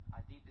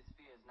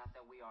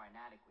not that we are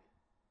inadequate.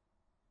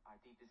 Our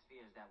deepest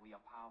fear is that we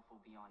are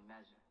powerful beyond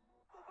measure.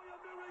 It'll be a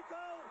miracle!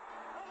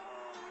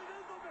 Oh, it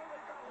is a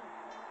miracle!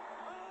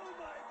 Oh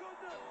my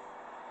goodness!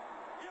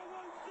 You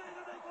won't see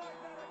anything like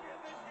that again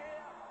this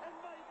year, and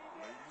maybe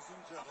Ladies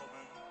and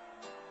gentlemen,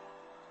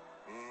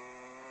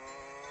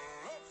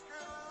 let's get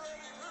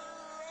ready to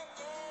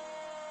rumble!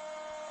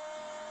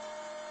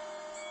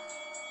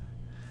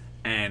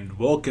 And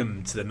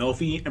welcome to the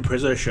Melfi and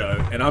Prezzo Show.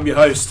 And I'm your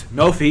host,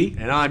 Melfi.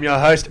 And I'm your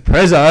host,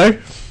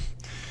 Prezzo.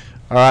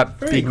 All right,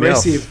 Very big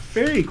aggressive. Melf.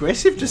 Very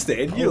aggressive just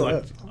then. You're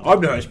like, I'm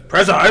the host,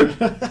 Prezzo.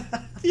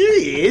 Here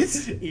he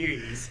is. Here he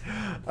is.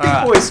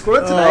 Big boy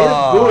squad today.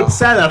 Oh. Good.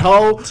 Sat that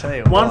hole. Tell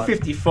you what.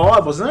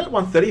 155, wasn't it?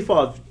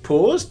 135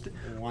 paused.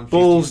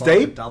 Balls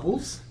deep.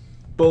 Doubles.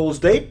 Balls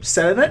deep.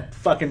 Sat in it.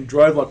 Fucking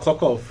drove like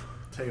Klokov.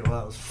 Tell you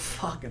what, it was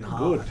fucking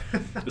hard.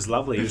 Good. It was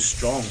lovely. He was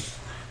strong.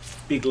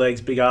 Big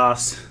legs, big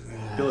ass.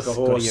 Feel like a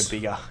horse. Gotta get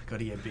bigger.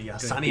 Gotta get bigger.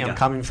 Sonny, bigger. I'm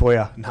coming for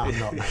you. No, I'm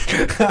not.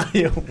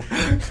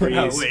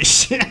 I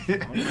wish.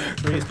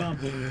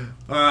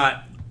 All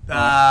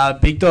right.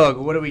 Big Dog,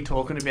 what are we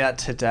talking about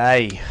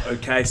today?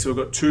 Okay, so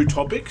we've got two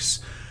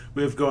topics.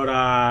 We've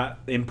got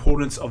the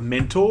importance of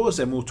mentors,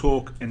 and we'll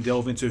talk and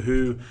delve into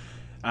who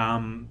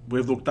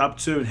we've looked up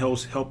to and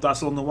helped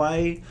us along the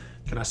way.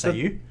 Can I say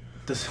you?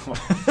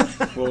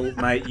 Well,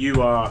 mate,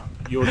 you're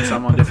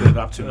someone definitely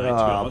look up to, mate. To be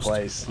honest,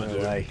 please, I no do,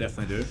 way.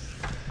 definitely do.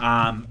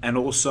 And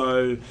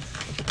also,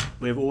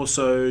 we're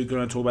also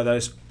going to talk about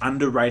those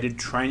underrated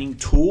training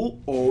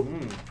tool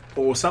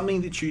or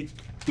something that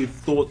we've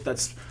thought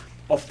that's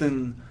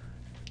often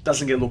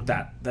doesn't get looked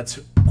at. That's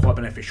quite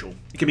beneficial.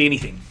 It can be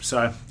anything. So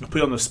I'll put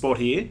it on the spot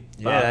here.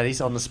 Yeah, that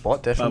is on the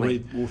spot, definitely.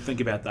 But we'll think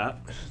about that.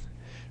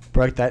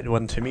 Broke that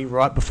one to me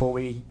right before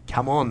we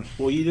come on.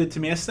 Well, you did it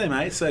to me yesterday,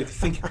 mate. So I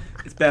think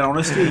it's about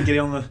honesty and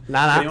getting on the. No,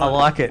 I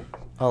like it.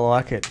 I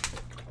like it.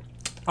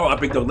 All right,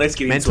 Big Dog. Let's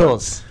get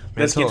Mentors. into it.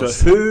 Let's get into it.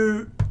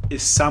 Who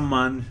is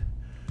someone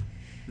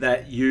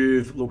that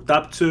you've looked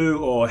up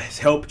to, or has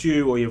helped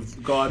you, or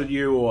you've guided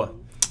you, or?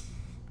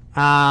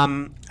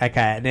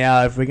 Okay.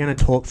 Now, if we're going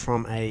to talk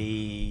from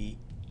a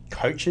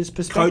coach's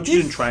perspective,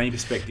 Coaches and training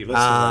perspective.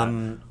 Let's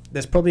do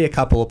there's probably a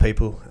couple of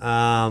people.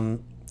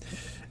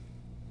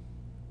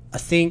 I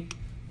think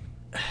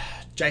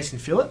Jason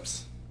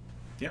Phillips.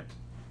 Yep.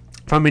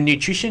 From a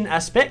nutrition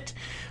aspect,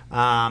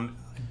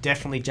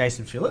 definitely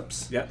Jason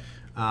Phillips. Yep.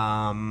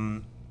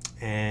 And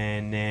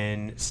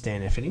then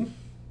Stan Efferding.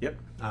 Yep.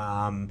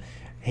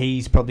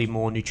 He's probably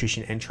more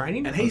nutrition and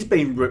training. And he's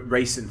been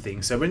recent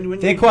things. So when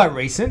they're quite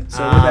recent.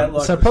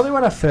 So probably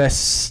when I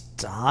first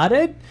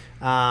started,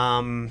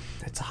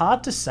 it's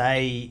hard to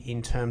say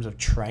in terms of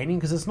training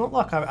because it's not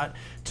like I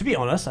to be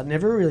honest, I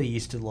never really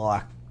used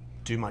to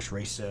do much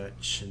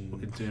research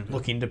and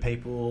look into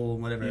people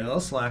and whatever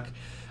else. Like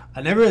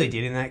I never really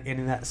did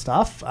in that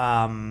stuff.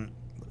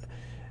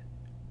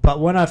 But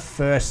when I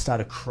first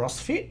started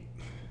CrossFit,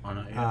 I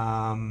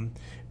know.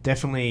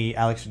 Definitely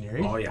Alex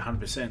Ranieri. Oh yeah,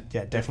 100%.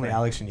 Yeah, definitely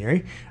Alex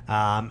Ranieri.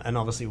 And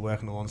obviously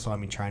working alongside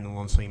me, training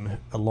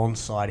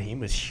alongside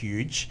him was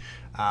huge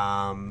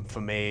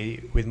for me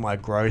with my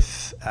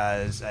growth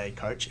as a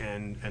coach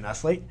and an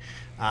athlete.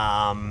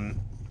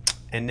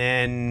 And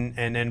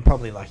then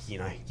probably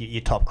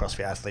your top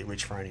CrossFit athlete,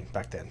 Rich Froning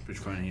back then. Rich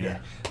Froning, yeah.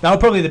 They were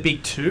probably the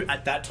big two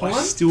at that time.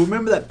 I still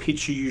remember that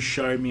picture you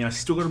showed me. I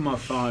still got it on my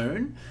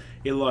phone.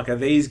 You're like, are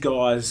these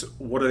guys?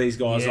 What are these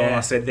guys on? I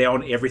said they're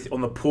on everything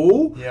on the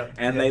pool,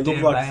 and they look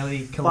like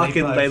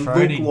fucking. They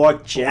look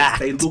like jacked.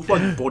 They look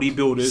like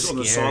bodybuilders on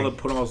the side of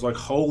the pool. I was like,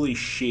 holy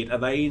shit, are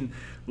they in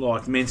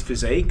like men's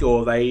physique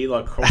or are they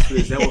like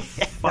CrossFitters? They were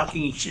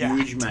fucking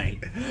huge,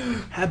 mate.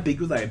 How big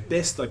were they?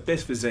 Best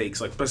physiques,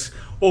 like best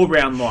all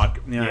around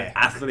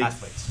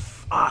athletes.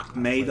 Fuck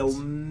me, they were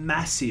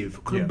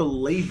massive. Couldn't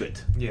believe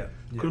it. Yeah.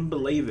 Couldn't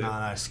believe it.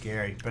 No,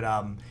 scary. But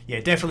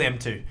definitely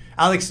M2.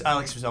 Alex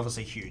was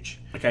obviously huge.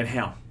 Okay, and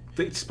how?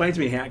 Explain to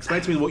me how.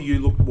 Explain to me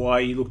why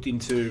you looked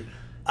into.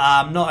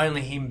 Not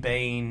only him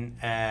being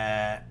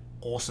an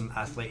awesome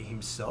athlete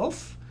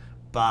himself,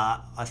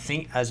 but I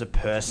think as a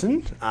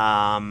person,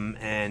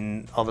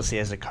 and obviously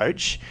as a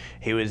coach,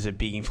 he was a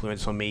big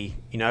influence on me.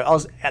 You know, I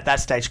was at that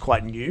stage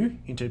quite new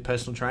into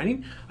personal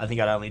training. I think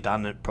I'd only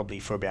done it probably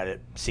for about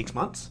 6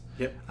 months.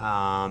 Yep.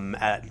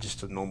 At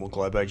just a normal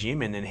Globo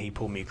gym, and then he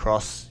pulled me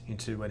across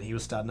into when he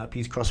was starting up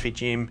his CrossFit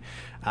gym,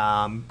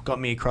 got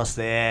me across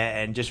there,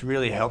 and just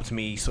really helped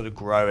me sort of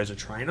grow as a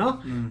trainer.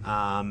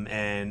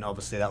 And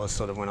obviously that was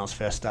sort of when I was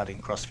first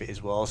starting CrossFit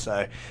as well.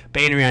 So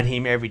being around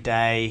him every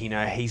day,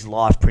 his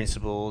life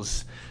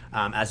principles,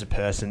 as a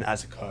person,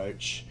 as a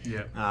coach,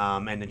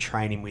 and then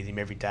training with him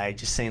every day,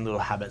 just seeing little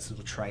habits,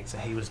 little traits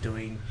that he was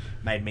doing,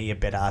 made me a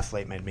better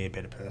athlete, made me a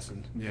better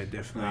person. Yeah,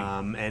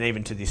 definitely. And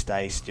even to this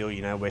day, still,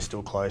 we're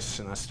still close,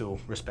 and I still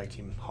respect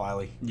him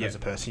highly as a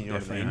person. You know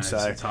what I mean? So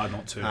it's hard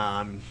not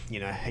to.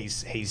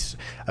 He's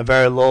a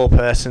very loyal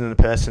person and a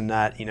person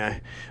that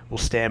will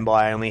stand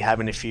by only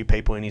having a few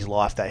people in his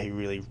life that he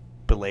really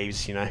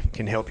believes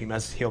can help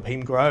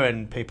him grow,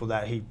 and people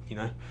that he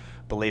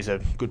believes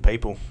they're good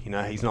people. You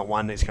know, he's not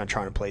one that's going to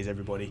try to please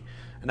everybody.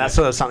 And that's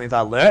sort of something that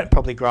I learnt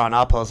probably growing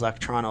up. I was like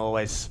trying to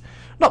always,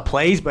 not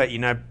please, but, you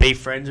know, be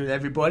friends with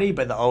everybody.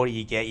 But the older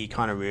you get, you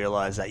kind of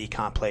realise that you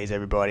can't please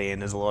everybody,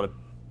 and there's a lot of,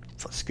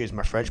 excuse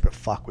my French, but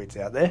fuckwits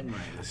out there.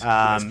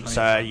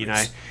 So, you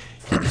know,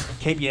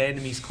 keep your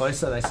enemies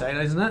closer, they say,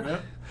 isn't it?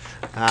 Yep.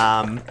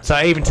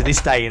 So even to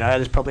this day, you know,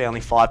 there's probably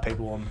only 5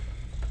 people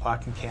I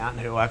can count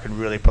who I can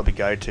really probably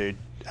go to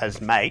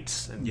as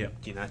mates, and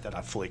you know, that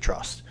I fully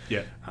trust.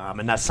 Yeah.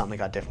 And that's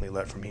something I definitely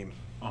learnt from him.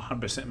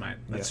 100%, mate.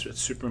 That's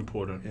it's super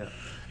important. Yeah.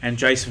 And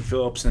Jason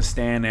Phillips and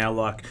Stan now,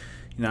 like,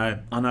 you know,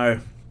 I know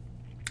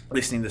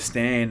listening to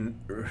Stan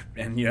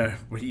and, you know,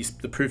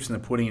 the proof's in the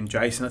pudding, and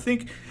Jason, I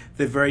think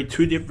they're very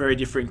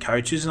different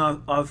coaches,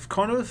 and I've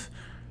kind of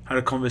had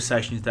a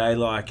conversation today,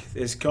 like,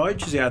 there's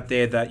coaches out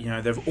there that, you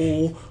know, they've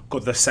all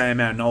got the same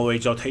amount of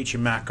knowledge. They'll teach you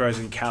macros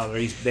and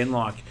calories, but then,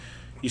 like,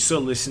 you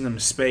sort of listen to them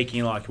speak and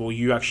you're like, well,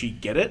 you actually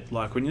get it.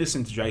 Like, when you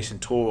listen to Jason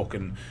talk,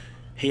 and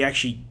he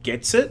actually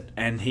gets it,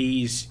 and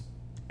he's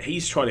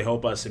tried to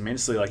help us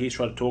immensely. Like, he's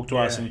tried to talk to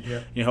us and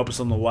you know, help us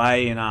on the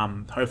way,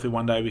 and hopefully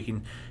one day we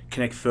can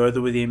connect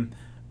further with him.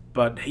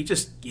 But he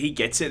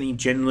gets it, and he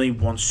genuinely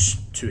wants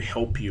to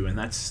help you, and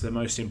that's the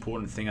most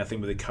important thing, I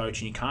think, with a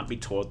coach. And you can't be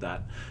taught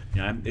that.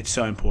 You know, it's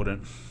so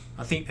important.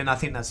 I think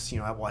that's, you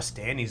know, why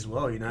Stan is as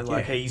well. You know,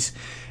 like he,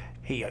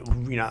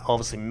 you know,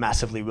 obviously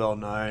massively well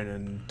known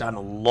and done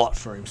a lot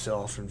for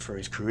himself and for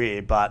his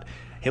career, but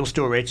he'll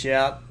still reach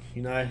out,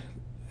 you know,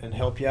 and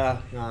help you.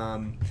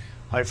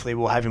 Hopefully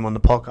we'll have him on the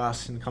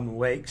podcast in the coming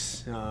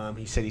weeks.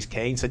 He said he's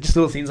keen. So just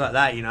little things like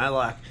that, you know,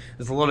 like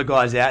there's a lot of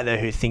guys out there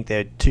who think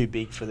they're too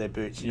big for their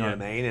boots, you know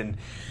what I mean? And,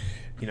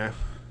 you know,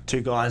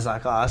 2 guys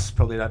like us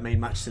probably don't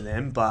mean much to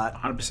them, but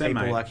 100%,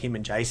 people mate. like him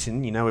and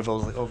Jason, you know, we've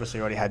obviously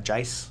already had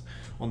Jace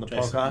on the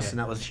podcast, and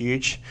that was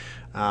huge.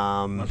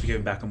 I'll have to get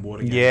him back on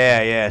board again.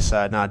 Yeah.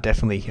 So, no,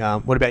 definitely.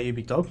 What about you,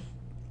 Big Dog?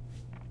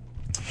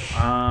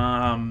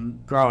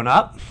 Growing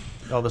up,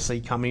 obviously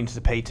coming into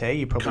the PT,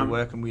 you're probably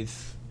working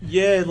with...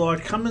 Yeah,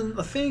 like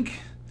I think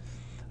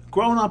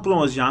growing up when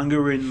I was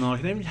younger, and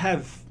like I didn't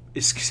have,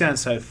 it sounds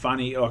so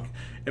funny, like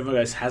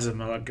everyone goes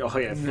Haslam, I'm like, oh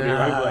yeah, footy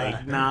rugby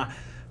league. Nah,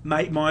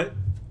 mate,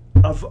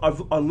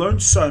 I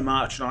learned so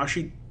much, and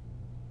actually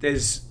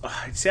I've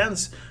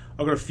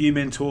got a few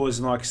mentors,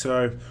 and like,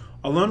 so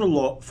I learned a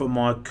lot from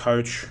my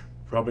coach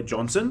Robert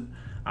Johnson.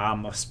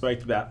 I've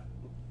spoke about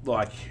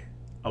like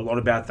a lot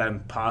about that in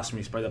the past when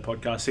we spoke that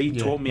podcast. So he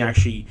taught me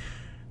actually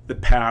the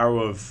power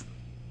of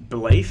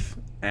belief.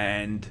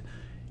 And,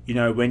 you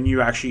know, when you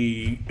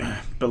actually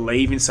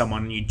believe in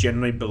someone, you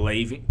generally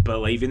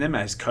believe in them.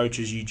 As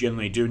coaches, you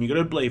generally do. And you've got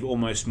to believe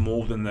almost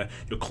more than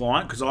your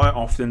client, because I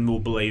often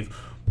will believe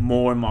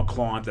more in my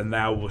client than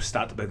they will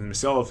start to believe in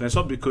themselves. And it's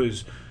not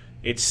because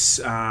it's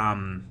fake.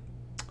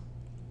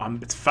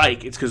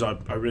 It's because I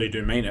really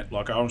do mean it.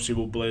 Like, I honestly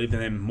will believe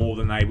in them more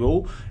than they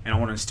will, and I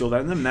want to instill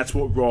that in them. And that's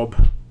what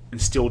Rob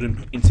instilled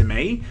into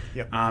me.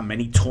 And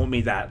he taught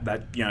me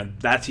that you know,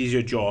 that is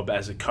your job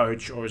as a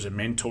coach or as a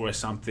mentor or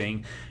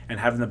something, and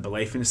having the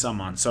belief in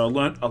someone. So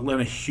I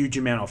learned a huge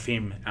amount off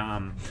him.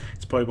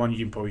 It's probably one you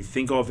can probably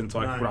think of, and it's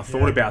like when I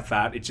thought about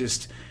that, it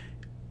just,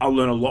 I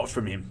learned a lot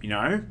from him, you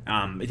know.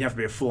 It didn't have to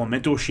be a full-on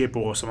mentorship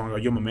or someone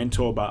like, you're my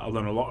mentor, but I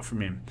learned a lot from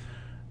him.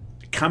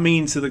 Coming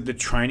into the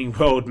training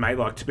world, mate,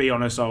 like, to be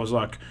honest, I was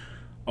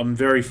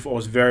very,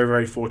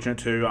 very fortunate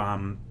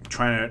to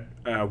train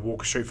at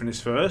Walker Street Fitness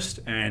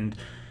first, and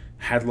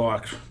had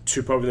like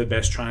 2 probably the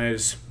best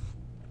trainers.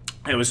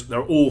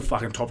 They're all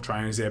fucking top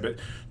trainers there, but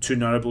 2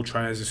 notable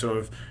trainers that sort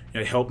of,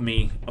 you know, helped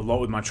me a lot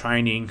with my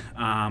training.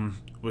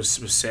 Was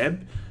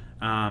Seb,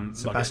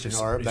 Sebastian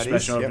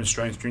Orup,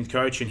 strength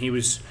coach, and he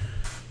was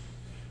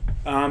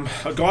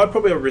a guy I'd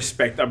probably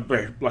respect.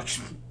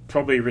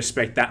 Probably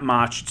respect that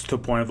much to the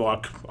point of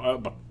like,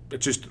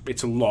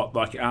 it's a lot.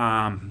 Like,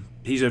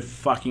 he's a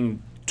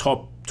fucking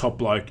top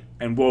bloke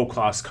and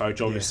world-class coach,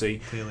 obviously. Yeah,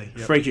 clearly.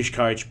 Yep. Freakish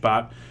coach,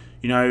 but,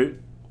 you know,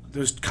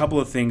 there's a couple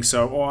of things.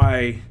 So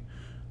I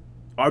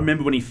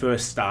remember when he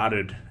first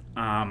started,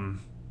 like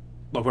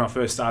when I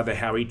first started,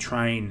 how he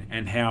trained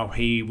and how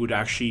he would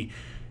actually,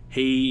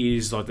 he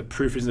is like, the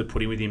proof is in the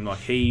pudding with him. Like,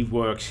 he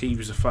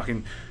was a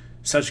fucking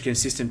such a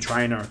consistent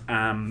trainer,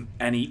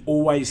 and he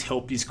always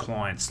helped his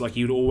clients. Like,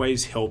 he would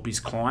always help his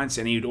clients,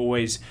 and he would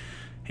always,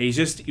 he's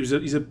just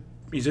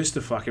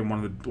a fucking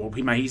one of the, well,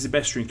 he's the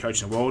best strength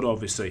coach in the world,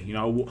 obviously, you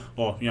know,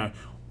 or, you know,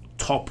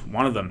 top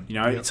one of them, you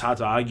know. It's hard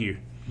to argue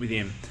with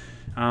him.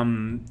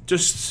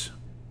 Just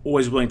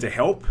always willing to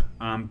help.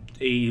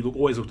 He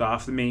always looked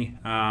after me,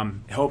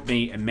 helped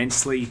me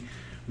immensely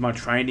with my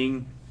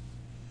training.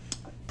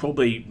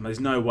 Probably, there's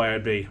no way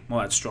I'd be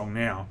that strong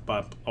now,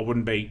 but I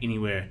wouldn't be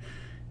anywhere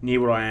near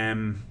what I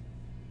am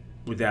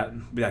without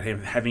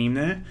him having him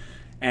there.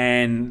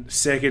 And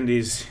second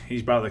is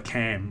his brother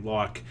Cam.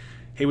 Like,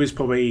 he was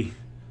probably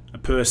a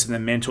person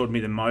that mentored me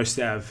the most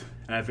out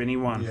of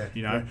anyone.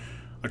 You know,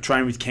 I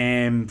trained with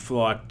Cam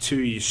for like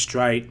 2 years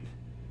straight.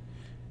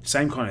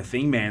 Same kind of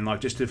thing, man.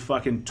 Like, just a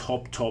fucking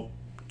top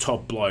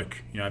bloke.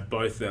 You know,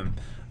 both of them.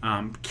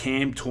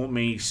 Cam taught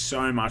me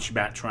so much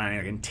about training,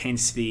 like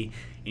intensity,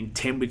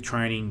 intent with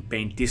training,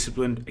 being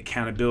disciplined,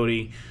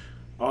 accountability.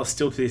 I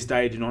still to this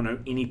day do not know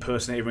any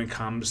person that even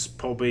comes,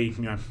 probably,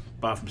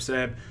 apart from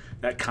Seb,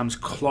 that comes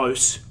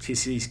close to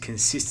his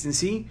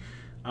consistency.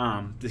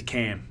 The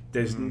Cam.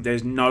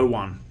 There's no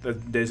one.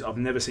 I've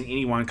never seen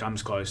anyone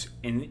comes close.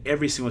 In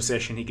every single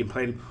session, he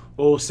completed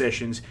all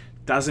sessions,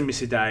 doesn't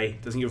miss a day,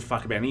 doesn't give a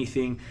fuck about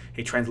anything.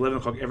 He trains 11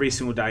 o'clock every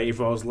single day. If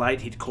I was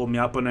late, he'd call me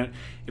up on it.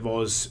 If I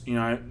was,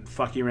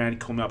 fucking around, he'd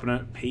call me up on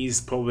it.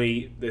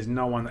 There's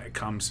no one that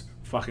comes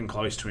fucking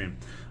close to him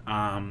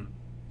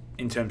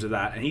in terms of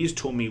that. And he just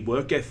taught me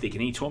work ethic,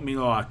 and he taught me,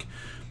 I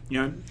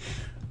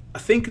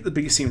think the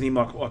biggest thing with him,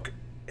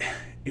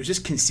 it was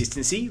just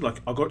consistency.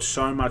 Like, I got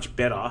so much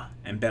better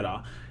and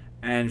better,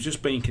 and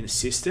just being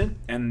consistent,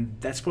 and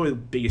that's probably the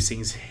biggest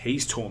things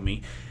he's taught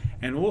me.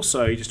 And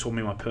also, he just taught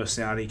me my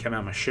personality, came out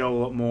of my shell a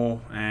lot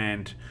more,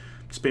 and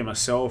just being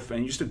myself,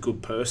 and just a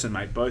good person,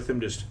 mate. Both of them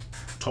just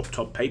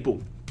top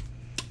people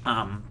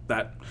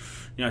that,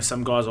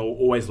 some guys I'll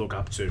always look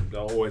up to.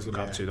 They'll always look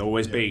up to. They'll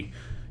always be,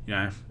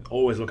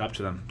 always look up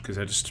to them, because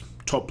they're just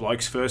top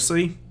blokes,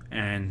 firstly,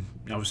 and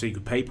obviously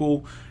good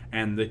people,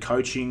 and the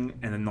coaching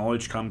and the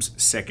knowledge comes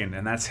second.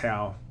 And that's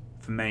how,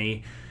 for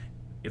me,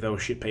 if they were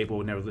shit people, I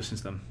would never listen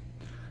to them.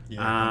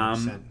 Yeah,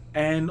 100%.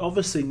 And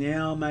obviously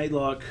now, mate,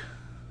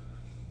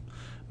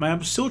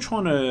 I'm still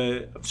trying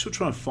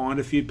to find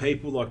a few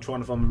people,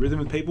 trying to find the rhythm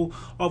with people.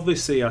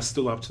 Obviously, I'm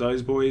still up to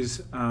those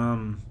boys.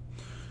 But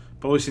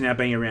obviously now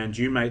being around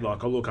you, mate, I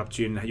look up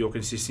to you and your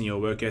consistency, your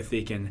work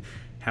ethic, and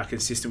how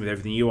consistent with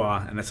everything you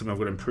are. And that's something I've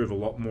got to improve a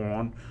lot more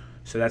on.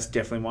 So that's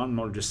definitely one. I'm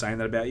not just saying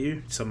that about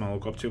you. It's something I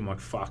look up to. I'm like,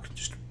 fuck,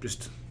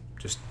 just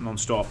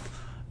non-stop.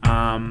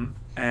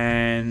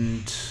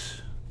 And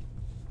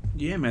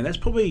yeah, man, that's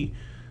probably.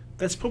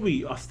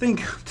 I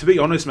think, to be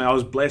honest, man, I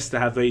was blessed to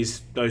have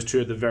those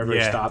two at the very,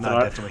 very start.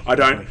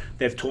 Definitely.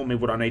 They've taught me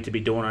what I need to be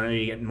doing. I need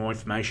to get more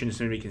information. Just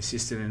need to be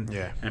consistent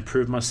and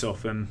prove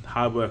myself. And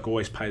hard work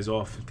always pays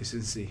off.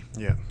 Consistency.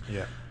 Yeah.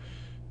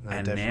 No,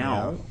 and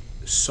now,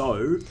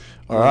 so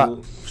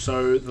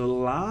the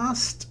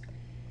last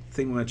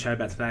thing we're going to chat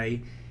about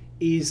today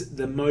is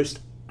the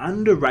most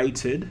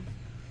underrated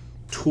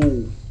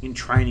tool in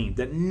training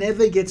that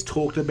never gets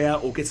talked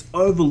about or gets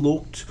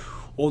overlooked.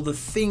 Or the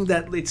thing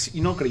that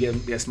you're not going to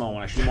get a small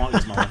one, actually. You might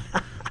get a small one.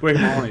 Where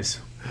your one is.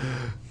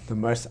 The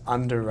most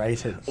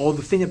underrated. Or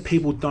the thing that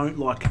people don't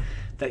like,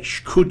 that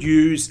could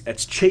use,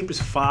 that's cheap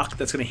as fuck,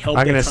 that's going to help.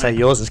 I'm going to say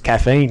yours is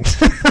caffeine.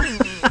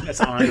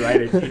 That's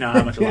underrated. You know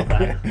how much I love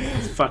that.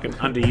 It's fucking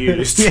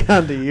underused. Yeah,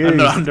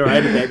 underused.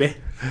 Underrated, baby.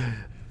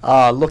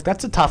 Look,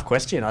 that's a tough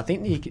question. I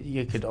think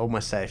you could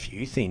almost say a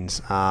few things.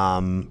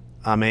 I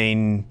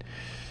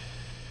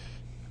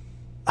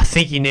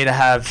think you need to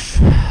have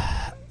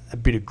a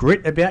bit of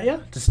grit about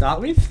you to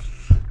start with.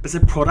 It's a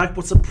product.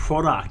 What's a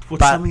product? A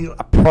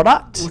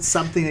product? What's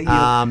something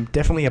that you...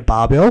 definitely a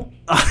barbell.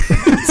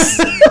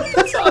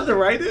 That's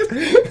underrated.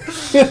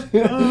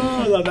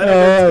 I love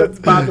that. That's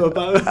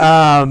barbell.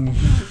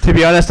 To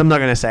be honest, I'm not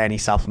going to say any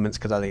supplements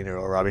because I think they're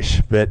all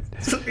rubbish. But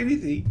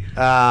anything.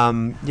 I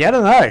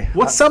don't know.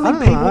 What's something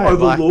people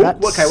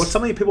overlook? What's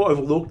something people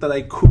overlook that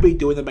they could be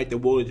doing that make the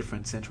world of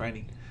difference in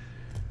training?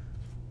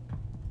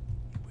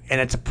 And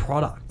it's a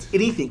product.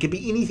 Anything. It could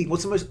be anything.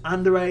 What's the most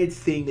underrated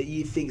thing that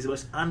you think is the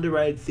most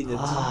underrated thing?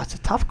 It's a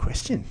tough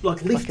question.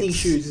 Like lifting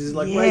shoes is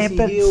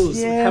raising heels,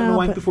 having a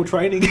wank before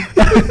training.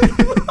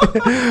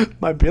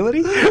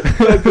 Mobility?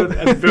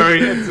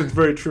 That's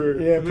very true.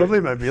 Yeah,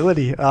 probably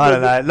mobility. I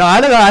don't know. No,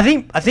 I don't know.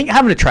 I think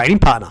having a training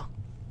partner.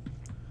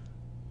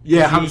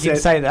 Yeah, 100%. You can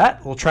say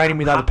that. Or training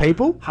with other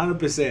people.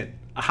 100%.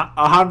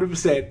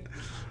 100%.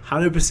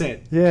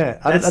 100%. Yeah,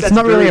 that's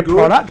not really a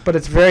product, but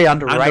it's very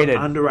underrated.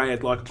 Underrated,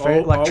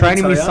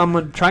 training with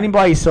someone, training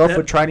by yourself,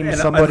 or training with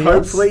somebody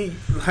else.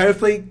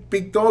 Hopefully,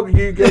 big dog,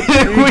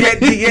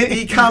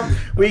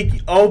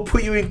 I'll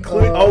put you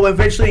I'll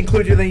eventually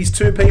include you in these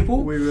two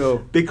people. We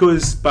will,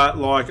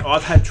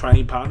 I've had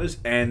training partners,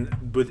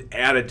 and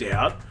without a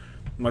doubt,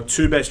 my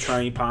two best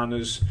training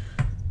partners,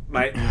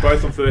 mate,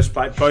 both on first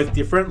plate, both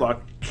different. Like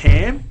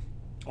Cam.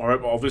 Or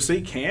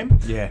obviously Cam,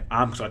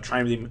 because I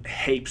trained with him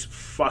heaps.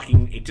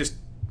 It just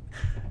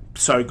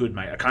so good,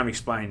 mate. I can't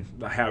explain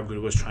how good it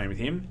was training with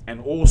him. And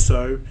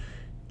also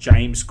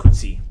James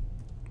Coetzee,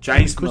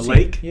 James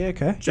Malik. Yeah,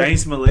 okay.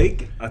 James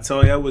Malik, I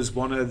tell you, was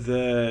one of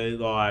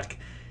the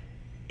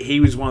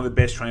he was one of the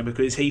best trainers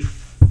because he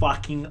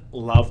fucking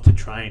loved to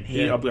train.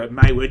 I'll be like,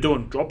 mate, we're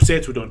doing drop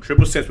sets, we're doing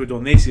triple sets, we're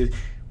doing this,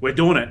 we're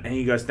doing it. And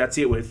he goes, that's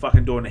it, we're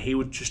fucking doing it. He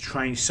would just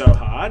train so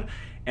hard.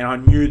 And I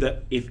knew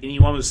that if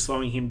anyone was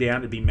slowing him down,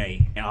 it'd be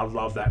me. And I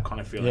love that kind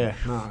of feeling. Yeah,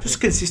 no,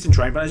 just consistent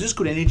training, but it's just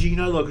good energy,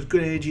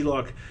 good energy.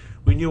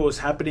 We knew what was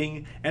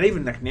happening, and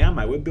even like now,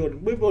 mate, we're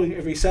building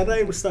every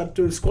Saturday. We start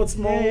doing squats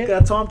more, Yeah. get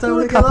our timetable Do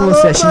a together. couple of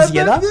sessions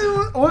together.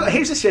 Well,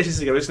 heaps of sessions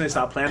together. We're just going to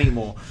start planning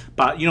more.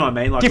 But you know what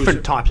I mean? Like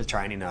Different types of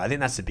training, though. I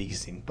think that's the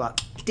biggest thing.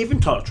 But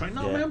different type of training.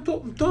 No, Yeah. man,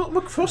 I'm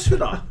a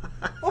CrossFitter.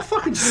 I'll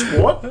fucking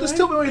squat. Just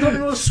tell me when you want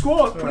me to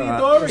squat. Put it in your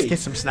diary. let's get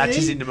some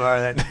snatches in tomorrow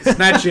then.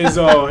 Snatches.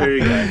 Oh, here we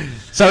go.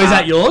 So is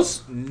that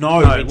yours?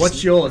 No. No, it's-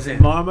 what's yours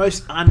then? My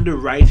most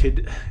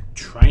underrated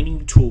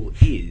training tool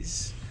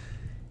is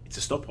it's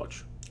a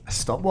stopwatch. A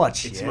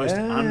stopwatch. It's the most yes.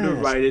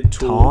 underrated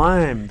tool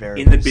Time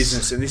variables. in the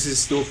business, and this is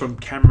still from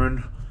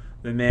Cameron,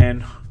 the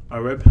man,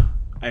 Oreb,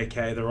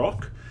 aka The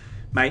Rock.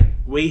 Mate,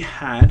 we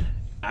had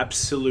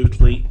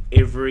absolutely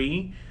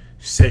every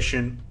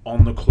session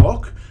on the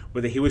clock,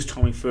 whether he was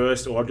timing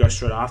first or I'd go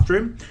straight after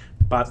him,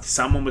 but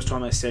someone was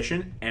timing that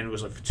session, and it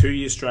was like for 2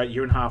 years straight,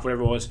 year and a half,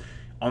 whatever it was,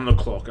 on the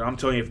clock. And I'm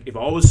telling you, if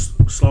I was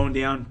slowing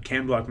down,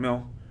 Cam would be like,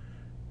 Mel,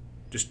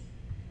 just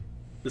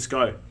let's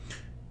go.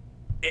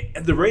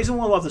 And the reason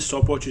why I love the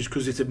stopwatch is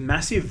because it's a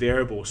massive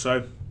variable.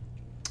 So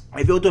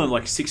if you're doing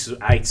like 6s or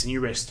 8s and you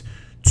rest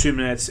 2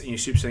 minutes and you're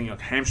supersetting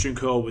like hamstring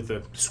curl with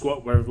a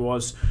squat, wherever it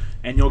was,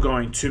 and you're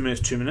going 2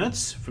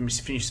 minutes from your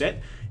finish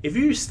set, if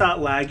you start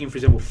lagging, for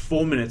example,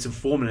 4 minutes and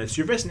 4 minutes,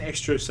 you rest an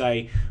extra,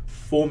 say,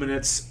 4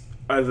 minutes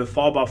over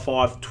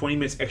 5x5, 20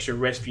 minutes extra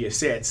rest for your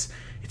sets.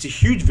 It's a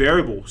huge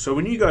variable. So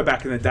when you go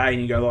back in the day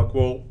and you go like,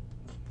 well,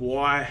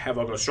 why have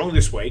I got stronger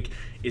this week?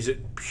 Is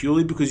it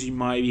purely because you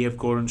maybe have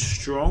gotten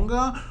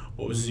stronger,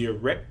 or is it your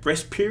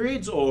rest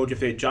periods, or do you have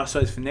to adjust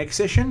those for next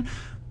session?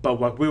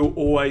 But like we were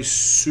always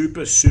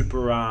super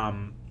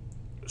on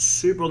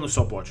the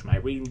stopwatch,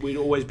 mate. We'd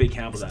always be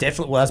accountable. to that.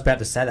 Definitely. Well, I was about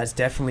to say that's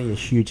definitely a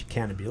huge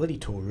accountability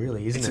tool,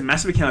 really, isn't It's a it?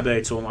 massive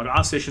accountability tool. Like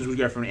our sessions would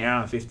go from an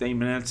hour and 15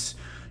 minutes,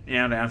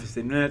 an hour and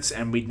 15 minutes,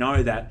 and we'd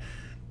know that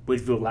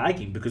we'd feel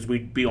lagging because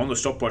we'd be on the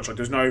stopwatch. Like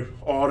there's no,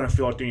 oh, I don't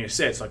feel like doing your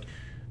sets. Like,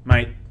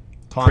 mate,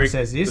 Time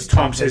says this. the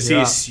time says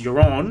you're this.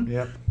 You're on.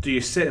 Yep. Do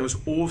your set. It was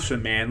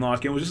awesome, man.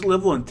 Like it was just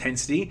level of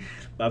intensity.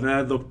 But I've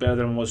now looked better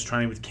than I was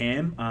training with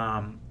Cam.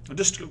 I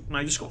just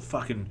got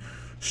fucking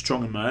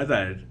strong and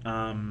motivated.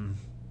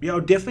 Yeah, I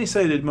would definitely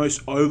say the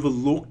most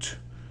overlooked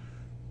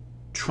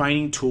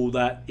training tool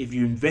that if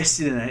you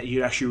invested in it,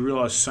 you'd actually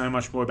realise so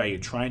much more about your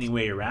training,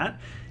 where you're at,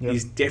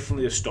 is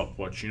definitely a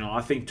stopwatch. You know,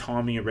 I think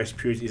timing your rest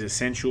periods is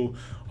essential.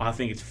 I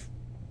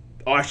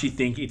actually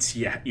think it's,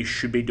 you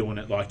should be doing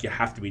it. Like, you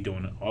have to be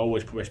doing it. I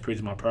always put rest periods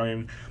in my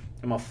program.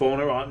 Am I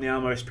following it right now,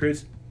 my rest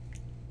periods?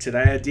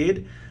 Today I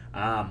did.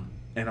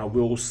 And I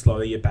will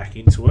slowly get back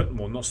into it.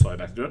 Well, not slowly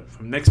back into it.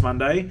 From next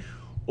Monday,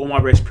 all my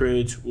rest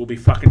periods will be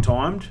fucking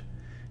timed.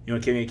 You know,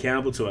 keep me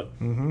accountable to it.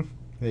 Mm-hmm.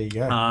 There you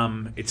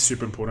go. It's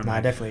super important, No, I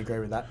mate. definitely agree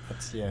with that.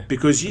 That's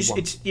Because good one.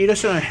 you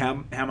just don't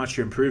know how much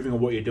you're improving or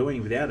what you're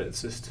doing without it.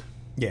 It's just...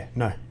 Yeah,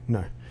 no.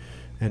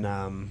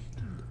 And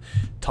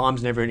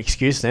time's never an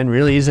excuse then,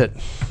 really, is it?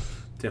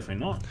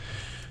 Definitely not.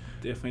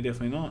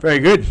 Definitely not. Very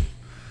good.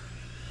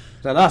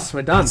 Is that us?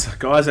 We're done.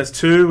 Guys, that's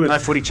 2. No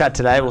footy chat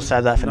today. We'll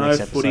save that for No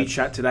next episode. footy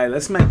chat today.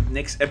 Let's make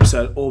next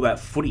episode all about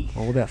footy.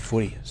 All about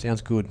footy.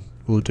 Sounds good.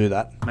 We'll do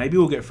that. Maybe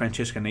we'll get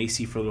Francesco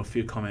Nisi for a little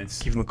few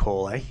comments. Give him a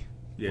call, eh?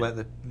 Yeah.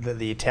 Let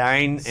the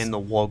Italian and the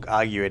WOG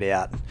argue it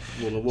out.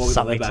 Well, the WOG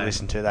Something Lebe. to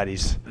listen to, that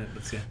is.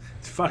 Yeah.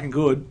 It's fucking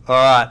good. All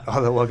right.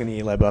 Oh, the WOG and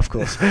the Lebo, of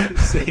course.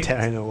 See you.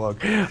 Italian and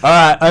WOG. All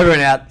right. Over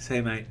and out. See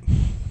you, mate.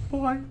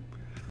 Bye.